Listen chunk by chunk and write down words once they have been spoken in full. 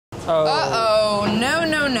Uh-oh. No,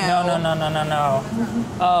 no, no. No, no, no, no, no, no.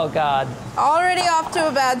 Oh, God. Already off to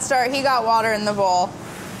a bad start. He got water in the bowl,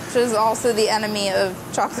 which is also the enemy of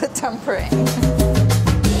chocolate tempering.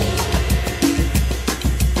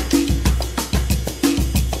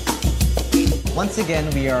 Once again,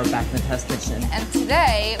 we are back in the test kitchen. And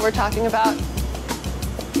today, we're talking about,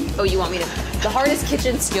 oh, you want me to, the hardest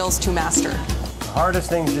kitchen skills to master. The hardest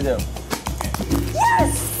things to do.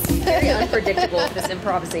 Yes! Very unpredictable, this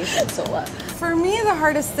improvisation, Sohla. For me, the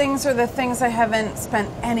hardest things are the things I haven't spent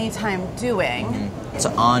any time doing. It's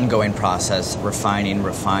an ongoing process, refining.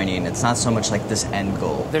 It's not so much like this end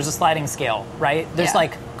goal. There's a sliding scale, right? There's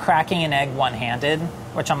like cracking an egg one-handed,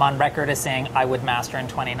 which I'm on record as saying I would master in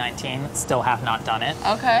 2019. Still have not done it.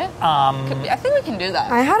 Okay. I think we can do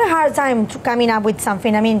that. I had a hard time coming up with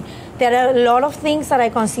something. I mean, there are a lot of things that I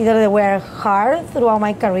consider that were hard throughout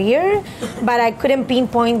my career, but I couldn't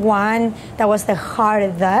pinpoint one that was the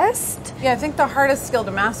hardest. Yeah, I think the hardest skill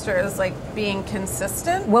to master is like being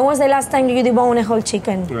consistent. When was the last time you deboned a whole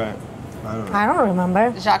chicken? Right. I don't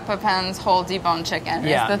remember. Jacques Pepin's whole deboned chicken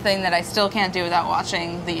is the thing that I still can't do without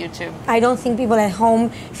watching the YouTube. I don't think people at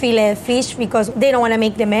home fillet fish because they don't want to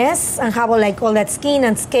make the mess and have all that skin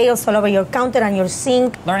and scales all over your counter and your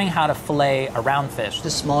sink. Learning how to fillet a round fish.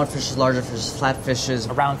 The smaller fishes, larger fishes, flat fishes.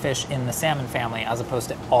 A round fish in the salmon family as opposed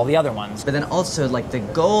to all the other ones. But then also, like, the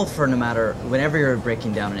goal for no matter, whenever you're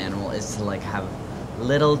breaking down an animal is to, like, have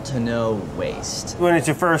little to no waste. When it's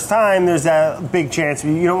your first time, there's that big chance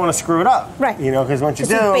you don't want to screw it up. Right. You know, because once you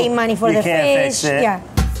do, you pay money for you the can't fish. fix it. Yeah.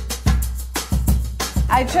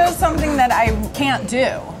 I chose something that I can't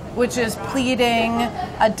do, which is pleating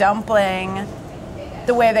a dumpling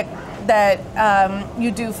the way that you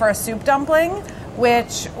do for a soup dumpling,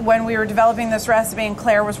 which when we were developing this recipe and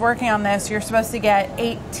Claire was working on this, you're supposed to get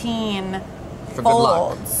 18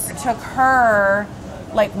 folds. It took her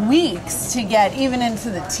like weeks to get even into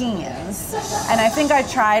the teens. And I think I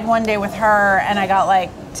tried one day with her and I got like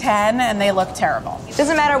 10 and they looked terrible.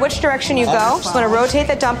 Doesn't matter which direction you go, just want to rotate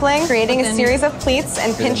the dumpling, creating a series of pleats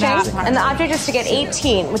and pinching, and the object is to get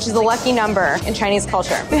 18, which is the lucky number in Chinese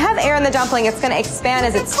culture. If you have air in the dumpling, it's going to expand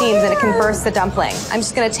as it steams and it can burst the dumpling. I'm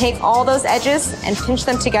just going to take all those edges and pinch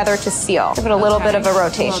them together to seal. Give it a little bit of a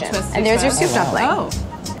rotation. And there's your soup dumpling. Oh.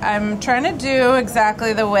 I'm trying to do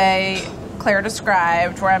exactly the way Claire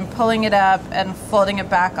described, where I'm pulling it up and folding it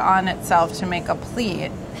back on itself to make a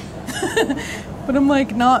pleat. But I'm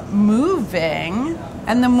like not moving.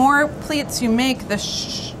 And the more pleats you make, the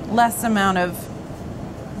less amount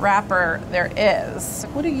of wrapper there is.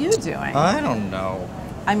 What are you doing? I don't know.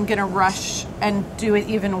 I'm gonna rush and do it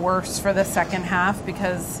even worse for the second half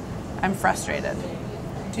because I'm frustrated.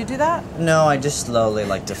 Do you do that? No, I just slowly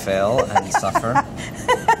like to fail and suffer.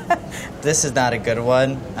 This is not a good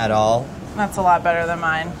one at all. That's a lot better than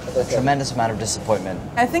mine. A tremendous amount of disappointment.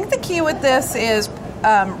 I think the key with this is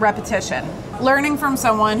repetition. Learning from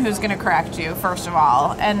someone who's going to correct you, first of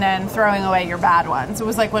all, and then throwing away your bad ones. It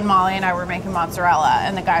was like when Molly and I were making mozzarella,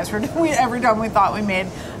 and the guys were, every time we thought we made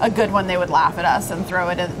a good one, they would laugh at us and throw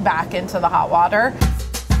it back into the hot water.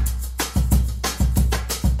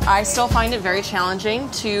 I still find it very challenging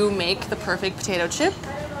to make the perfect potato chip.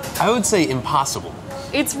 I would say impossible.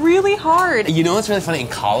 It's really hard. You know what's really funny? In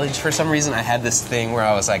college, for some reason, I had this thing where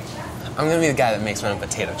I was like, I'm going to be the guy that makes my own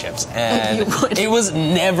potato chips. And it was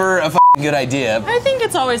never a good idea. I think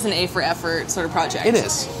it's always an A for effort sort of project. It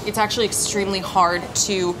is. It's actually extremely hard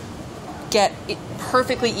to get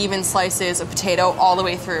perfectly even slices of potato all the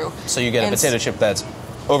way through. So you get a potato chip that's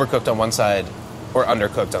overcooked on one side or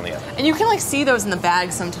undercooked on the other. And you can like see those in the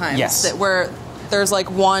bag sometimes. Yes. That where there's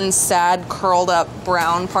like one sad curled up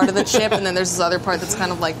brown part of the chip and then there's this other part that's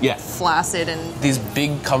kind of like flaccid. And these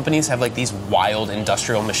big companies have like these wild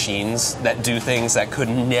industrial machines that do things that could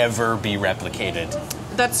never be replicated.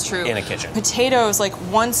 That's true. In a kitchen. Potatoes, like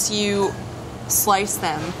once you slice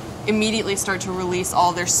them, immediately start to release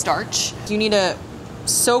all their starch. You need to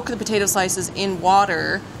soak the potato slices in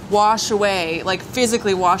water, wash away, like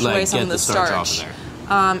physically wash away some of the starch off of there.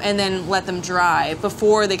 And then let them dry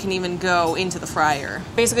before they can even go into the fryer.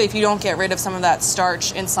 Basically, if you don't get rid of some of that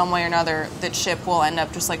starch in some way or another, the chip will end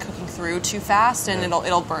up just like cooking through too fast and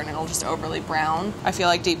it'll burn, it'll just overly brown. I feel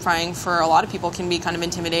like deep frying for a lot of people can be kind of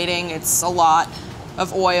intimidating. It's a lot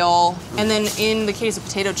of oil. And then in the case of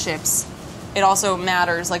potato chips, it also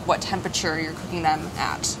matters like what temperature you're cooking them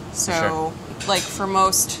at. So like for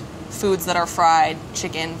most foods that are fried,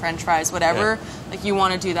 chicken, french fries, whatever, like you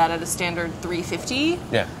want to do that at a standard 350.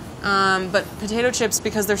 Yeah. But potato chips,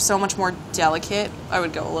 because they're so much more delicate, I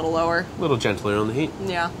would go a little lower. A little gentler on the heat.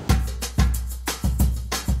 Yeah.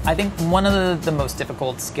 I think one of the most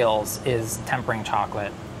difficult skills is tempering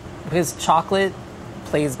chocolate. Because chocolate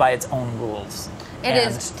plays by its own rules. It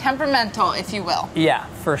is temperamental, if you will. Yeah,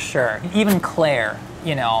 for sure. Even Claire,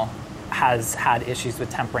 has had issues with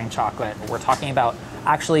tempering chocolate. We're talking about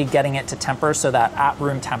actually getting it to temper so that at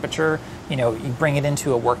room temperature, you bring it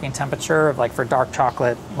into a working temperature of, like, for dark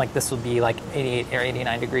chocolate, like this would be like 88 or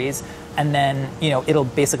 89 degrees. And then, it'll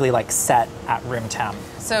basically like set at room temp.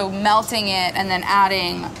 So melting it and then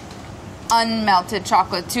adding unmelted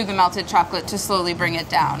chocolate to the melted chocolate to slowly bring it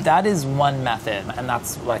down. That is one method, and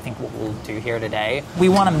that's what I think what we'll do here today. We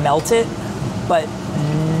want to melt it, but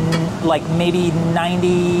like maybe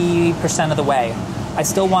 90% of the way. I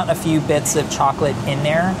still want a few bits of chocolate in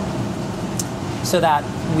there so that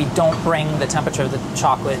we don't bring the temperature of the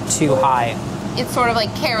chocolate too high. It's sort of like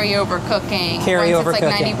carryover cooking. Once it's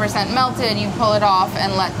like 90% melted, you pull it off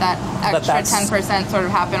and let that extra 10% sort of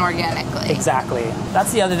happen organically. Exactly.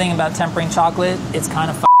 That's the other thing about tempering chocolate. It's kind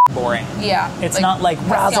of boring. Yeah. It's not like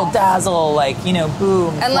razzle dazzle, like,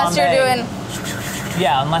 boom. Unless flambe. you're doing...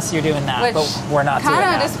 Yeah, unless you're doing that, but we're not doing that.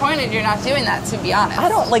 Kind of disappointed you're not doing that, to be honest. I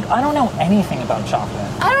don't know anything about chocolate.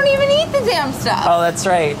 I don't even eat the damn stuff. Oh, that's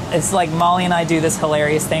right. It's like Molly and I do this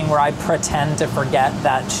hilarious thing where I pretend to forget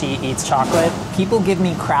that she eats chocolate. People give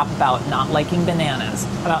me crap about not liking bananas,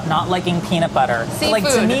 about not liking peanut butter. Seafood. Like,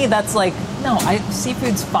 to me, that's like, no,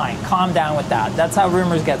 seafood's fine. Calm down with that. That's how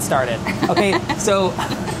rumors get started. Okay, so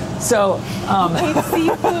seafood.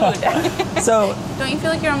 So don't you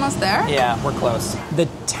feel like you're almost there? Yeah, we're close. The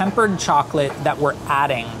tempered chocolate that we're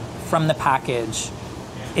adding from the package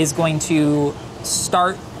is going to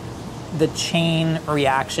start the chain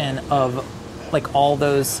reaction of like all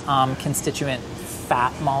those constituent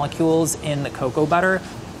fat molecules in the cocoa butter.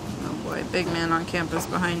 Oh boy, big man on campus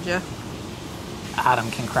behind you.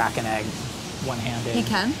 Adam can crack an egg one-handed. He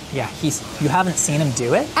can? Yeah, you haven't seen him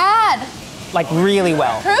do it? Add! Like really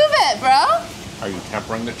well. Prove it, bro! Are you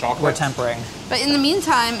tempering the chocolate? We're tempering. But in the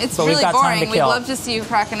meantime, it's really boring. We'd love to see you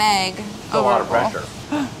crack an egg a lot of pressure.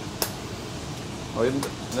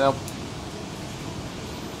 No.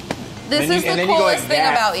 This is the coolest thing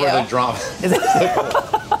about you. The drama.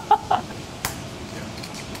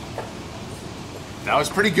 That was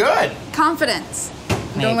pretty good. Confidence.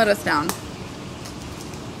 Don't let us down.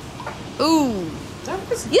 Ooh.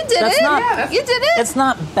 You did it. You did it. It's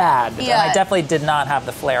not bad. Yeah. And I definitely did not have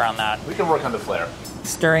the flair on that. We can work on the flair.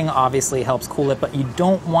 Stirring obviously helps cool it, but you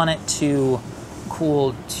don't want it to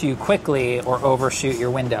cool too quickly or overshoot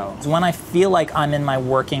your window. When I feel like I'm in my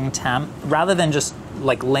working temp, rather than just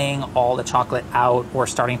like laying all the chocolate out or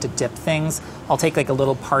starting to dip things, I'll take like a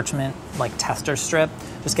little parchment like tester strip,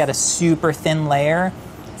 just get a super thin layer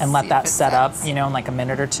and let that set up, in like a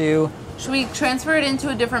minute or two. Should we transfer it into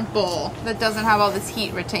a different bowl that doesn't have all this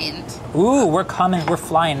heat retained? Ooh, we're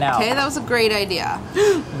flying now. Okay, that was a great idea.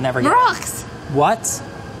 Never get Rocks! What?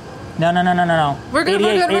 No. We're good,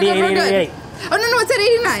 88, we're good. 88. Oh, no, it's at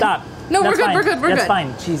 89. Stop. No, That's we're fine. good. That's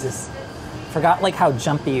fine. Jesus. Forgot like how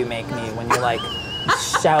jumpy you make me when you're like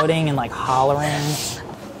shouting and like hollering.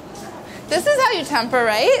 This is how you temper,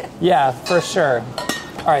 right? Yeah, for sure.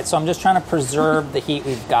 All right, so I'm just trying to preserve the heat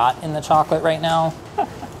we've got in the chocolate right now.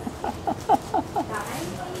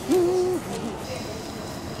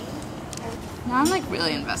 Now I'm like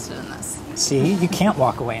really invested in this. See, you can't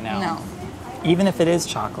walk away now. No. Even if it is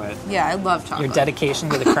chocolate. Yeah, I love chocolate. Your dedication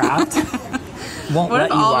to the craft won't let you walk away. What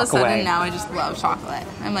if all of a sudden now I just love chocolate?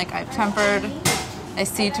 I'm like, I've tempered, I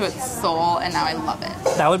see to its soul, and now I love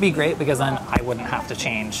it. That would be great because then I wouldn't have to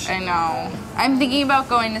change. I know. I'm thinking about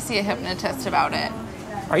going to see a hypnotist about it.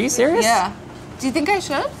 Are you serious? Yeah. Do you think I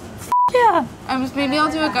should? Yeah. Maybe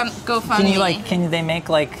I'll do a GoFundMe. Can they make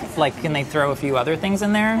can they throw a few other things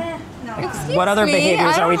in there? Excuse what other me?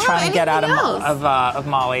 behaviors are we trying to get out of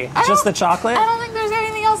Molly? Just the chocolate? I don't think there's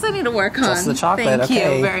anything else I need to work on. Just the chocolate. Thank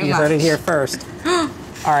okay. you very much. You heard it here first.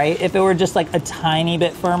 All right. If it were just like a tiny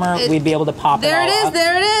bit firmer, we'd be able to pop it all up.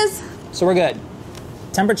 There it is. So we're good.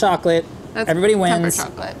 Tempered chocolate. Everybody wins.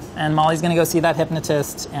 Tempered chocolate. And Molly's gonna go see that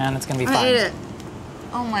hypnotist, and it's gonna be fun. I ate it.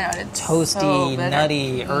 Oh my god, it's toasty, so bitter.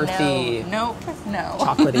 nutty, earthy. No.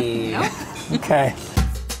 Chocolatey. Nope. Okay.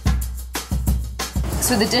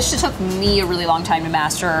 So the dish that took me a really long time to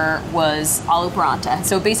master was aloo paratha.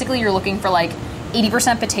 So basically you're looking for like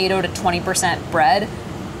 80% potato to 20% bread.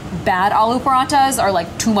 Bad aloo parathas are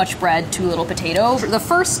like too much bread, too little potato. The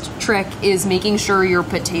first trick is making sure your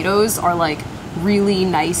potatoes are like really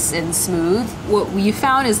nice and smooth. What we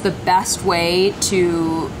found is the best way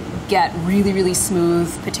to get really, really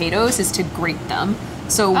smooth potatoes is to grate them.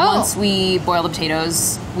 So once we boil the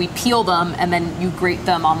potatoes, we peel them and then you grate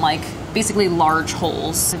them on like basically large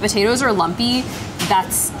holes. If potatoes are lumpy,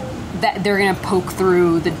 that's that they're gonna poke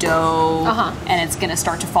through the dough and it's gonna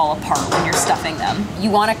start to fall apart when you're stuffing them. You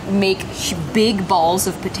want to make big balls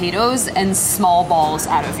of potatoes and small balls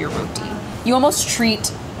out of your roti. You almost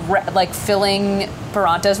treat like filling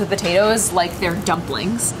parantas with potatoes like they're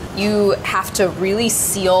dumplings. You have to really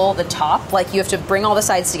seal the top. Like you have to bring all the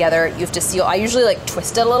sides together. You have to seal. I usually like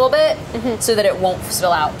twist it a little bit so that it won't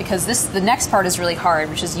spill out, because the next part is really hard,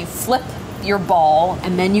 which is you flip your ball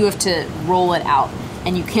and then you have to roll it out.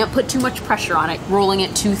 And you can't put too much pressure on it, rolling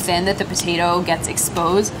it too thin that the potato gets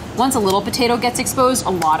exposed. Once a little potato gets exposed, a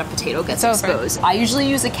lot of potato gets exposed. I usually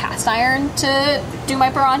use a cast iron to do my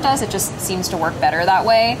parantas. It just seems to work better that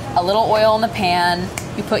way. A little oil in the pan,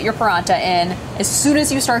 you put your paranta in. As soon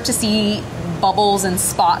as you start to see bubbles and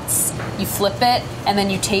spots, you flip it, and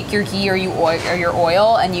then you take your ghee or your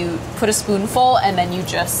oil and you put a spoonful, and then you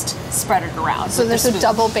just spread it around. So there's a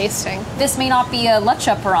double basting. This may not be a leche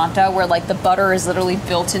paranta where like the butter is literally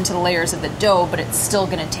built into the layers of the dough, but it's still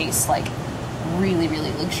gonna taste like really,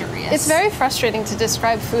 really luxurious. It's very frustrating to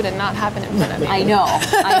describe food and not have it in front of me. I know.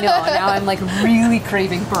 Now I'm like really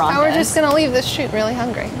craving parantas. And we're just gonna leave this shoot really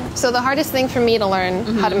hungry. So the hardest thing for me to learn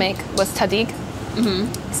how to make was tadig.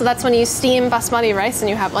 So that's when you steam basmati rice and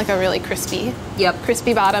you have like a really crispy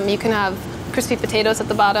bottom. You can have crispy potatoes at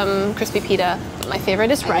the bottom, crispy pita. But my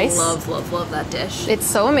favorite is rice. I love that dish. It's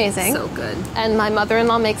so amazing. So good. And my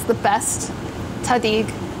mother-in-law makes the best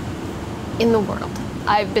tadig in the world.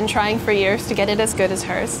 I've been trying for years to get it as good as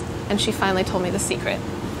hers, and she finally told me the secret.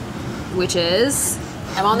 Which is?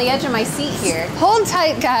 I'm on the edge of my seat here. Hold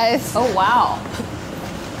tight, guys. Oh, wow.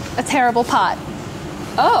 A terrible pot.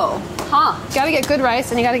 Oh, huh. You gotta get good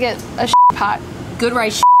rice and you gotta get a pot. Good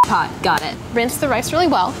rice pot, got it. Rinse the rice really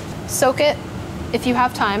well. Soak it if you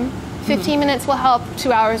have time. 15 minutes will help.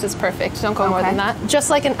 2 hours is perfect. Don't go more than that. Just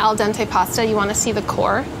like an al dente pasta, you want to see the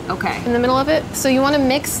core in the middle of it. So you want to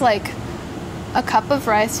mix like a cup of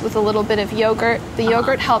rice with a little bit of yogurt. The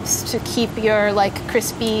yogurt helps to keep your like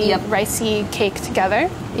crispy, ricey cake together.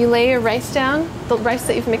 You lay your rice down, the rice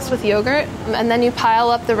that you've mixed with yogurt, and then you pile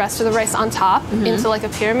up the rest of the rice on top into like a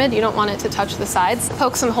pyramid. You don't want it to touch the sides.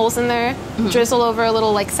 Poke some holes in there, drizzle over a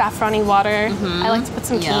little like saffrony water. I like to put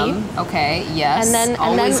some ghee. Okay, yes. And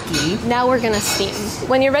then ghee. Now we're gonna steam.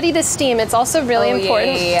 When you're ready to steam, it's also really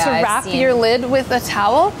important to wrap your lid with a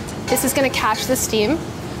towel. This is gonna catch the steam,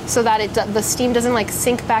 so that the steam doesn't like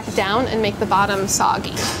sink back down and make the bottom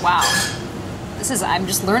soggy. Wow. I'm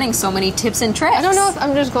just learning so many tips and tricks. I don't know if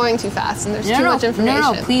I'm just going too fast and there's too much information.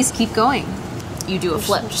 No, please keep going. You do a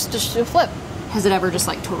flip. Just do a flip. Has it ever just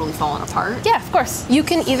like totally fallen apart? Yeah, of course. You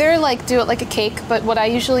can either like do it like a cake, but what I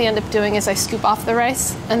usually end up doing is I scoop off the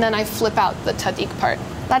rice and then I flip out the tadik part.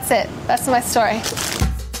 That's it. That's my story.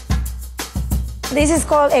 This is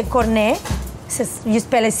called a cornet. You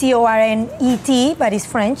spell it C-O-R-N-E-T, but it's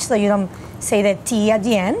French, so you don't say the T at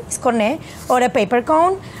the end. It's cornet, or a paper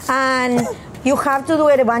cone. And you have to do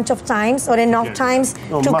it a bunch of times, or enough times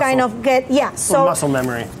to kind of get, so muscle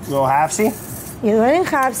memory. A little half-C? You do it in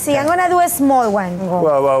half-C. I'm going to do a small one.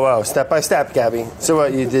 Whoa. Step by step, Gabby. So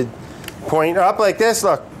what, you did point up like this?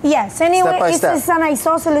 Look. Yes, anyway, step by step. It's an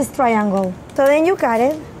isosceles triangle. So then you cut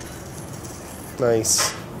it.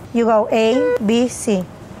 Nice. You go A, B, C.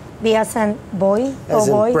 B as in boy. As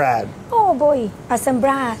in Brad. Oh, boy. As in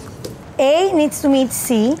Brad. A needs to meet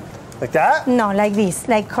C. Like that? No, like this.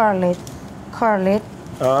 Like curl it. Curl it.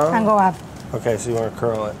 And go up. Okay, so you want to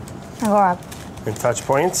curl it. And go up. And touch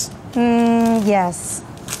points? Yes.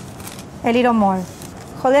 A little more.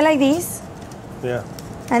 Hold it like this. Yeah.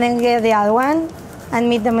 And then get the other one and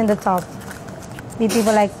meet them in the top. The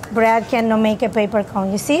people like Brad cannot make a paper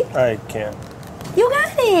cone. You see? I can't. You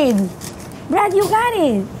got it. Brad, you got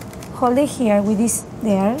it. Hold it here with this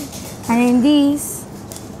there. And then this.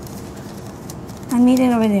 And meet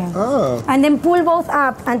it over there. Oh. And then pull both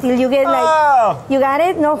up until you get like... You got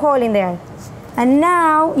it? No hole in there. And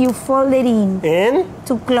now you fold it in. In?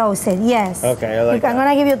 To close it, yes. Okay, I like that. I'm going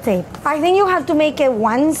to give you tape. I think you have to make it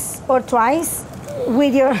once or twice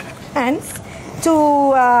with your hands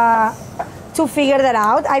to figure that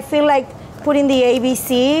out. I feel like putting the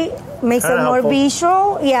ABC makes it more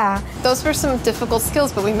visual. Yeah. Those were some difficult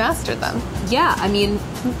skills, but we mastered them. Yeah, I mean,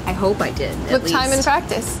 I hope I did. With time and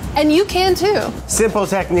practice. And you can too. Simple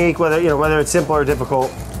technique, whether it's simple or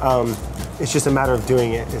difficult, it's just a matter of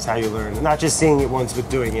doing it is how you learn. Not just seeing it once, but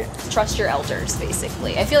doing it. Trust your elders,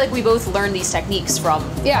 basically. I feel like we both learned these techniques from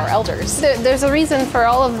our elders. There's a reason for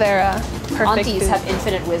all of their perfect aunties food. have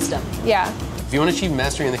infinite wisdom. Yeah. If you want to achieve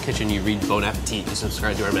mastery in the kitchen, you read Bon Appetit, you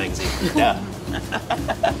subscribe to our magazine. Yeah.